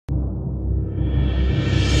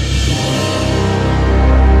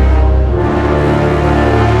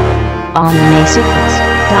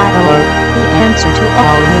AnimeSecrets.org, the answer to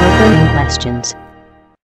all your burning questions.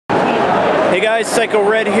 Hey guys, Psycho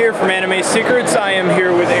Red here from Anime Secrets. I am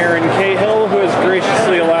here with Erin Cahill, who has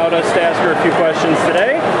graciously allowed us to ask her a few questions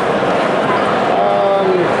today.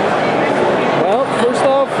 Well, first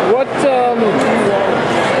off, how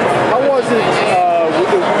was it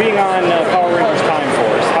being on Power Rangers Time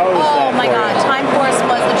Force? How was that? Oh my God, Time Force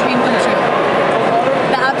was the dream come true.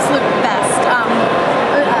 The absolute best.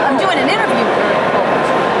 I'm doing an interview.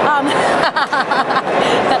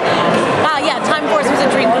 Yeah, Time Force was a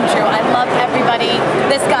dream come true. I love everybody.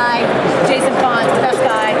 This guy, Jason Font, the best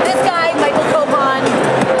guy. This guy, Michael Copon.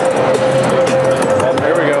 Oh,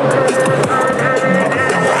 there we go.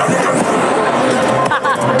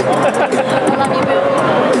 I love you, boo.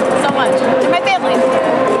 So much. You're my family.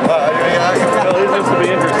 Well, this will be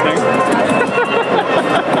interesting.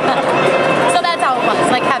 So that's how it was,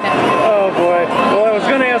 like heaven. Oh boy. Well, I was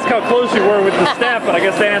going to ask how close you were with the staff, but I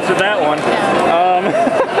guess I answered that one.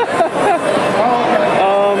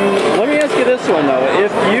 Let me ask you this one though.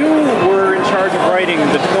 If you were in charge of writing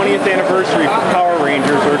the 20th anniversary for Power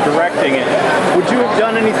Rangers or directing it, would you have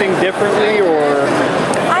done anything differently or?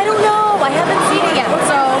 I don't know. I haven't seen it yet,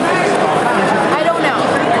 so I don't know.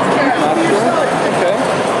 Okay.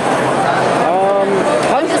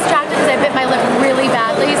 I'm distracted because I bit my lip really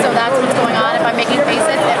badly, so that's what's going on. If I'm making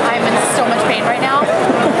faces, I'm in so much pain right now.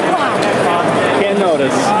 Can't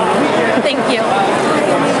notice. Thank you.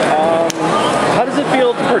 How does it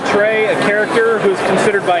feel to portray a character who's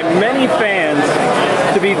considered by many fans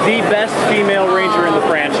to be the best female ranger in the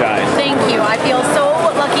franchise? Thank you. I feel so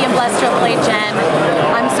lucky and blessed to have played Jen.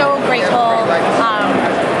 I'm so grateful.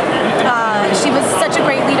 She was such a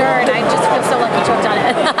great leader, and I just feel so lucky to have done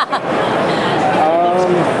it.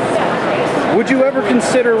 Would you ever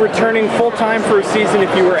consider returning full-time for a season if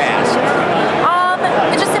you were asked?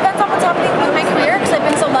 It just depends on what's happening with my career, because I've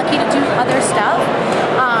been so lucky to do other stuff.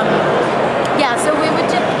 Yeah, so we would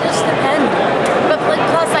just depend. But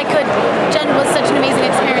plus Jen was such an amazing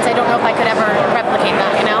experience, I don't know if I could ever replicate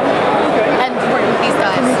that, you know? Okay. And work with these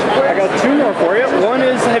guys. I got two more for you. One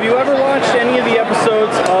is, have you ever watched any of the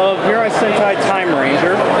episodes of Mirai Sentai Time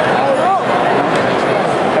Ranger? No.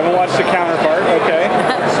 Haven't watched the counterpart, okay.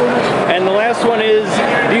 And the last one is,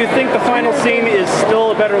 do you think the final scene is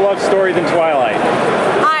still a better love story than Twilight?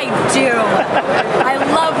 I do. I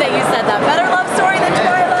love that you said that. Better love story than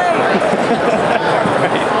Twilight. Right.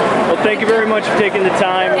 Well, thank you very much for taking the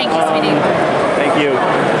time. Thank you, sweetie. Thank you.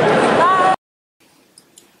 Bye.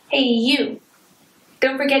 Hey you!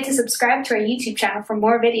 Don't forget to subscribe to our YouTube channel for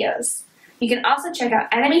more videos. You can also check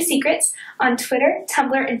out Anime Secrets on Twitter,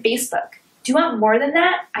 Tumblr, and Facebook. Do you want more than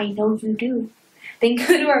that? I know you do. Then go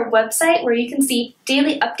to our website where you can see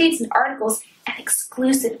daily updates and articles and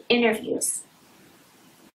exclusive interviews.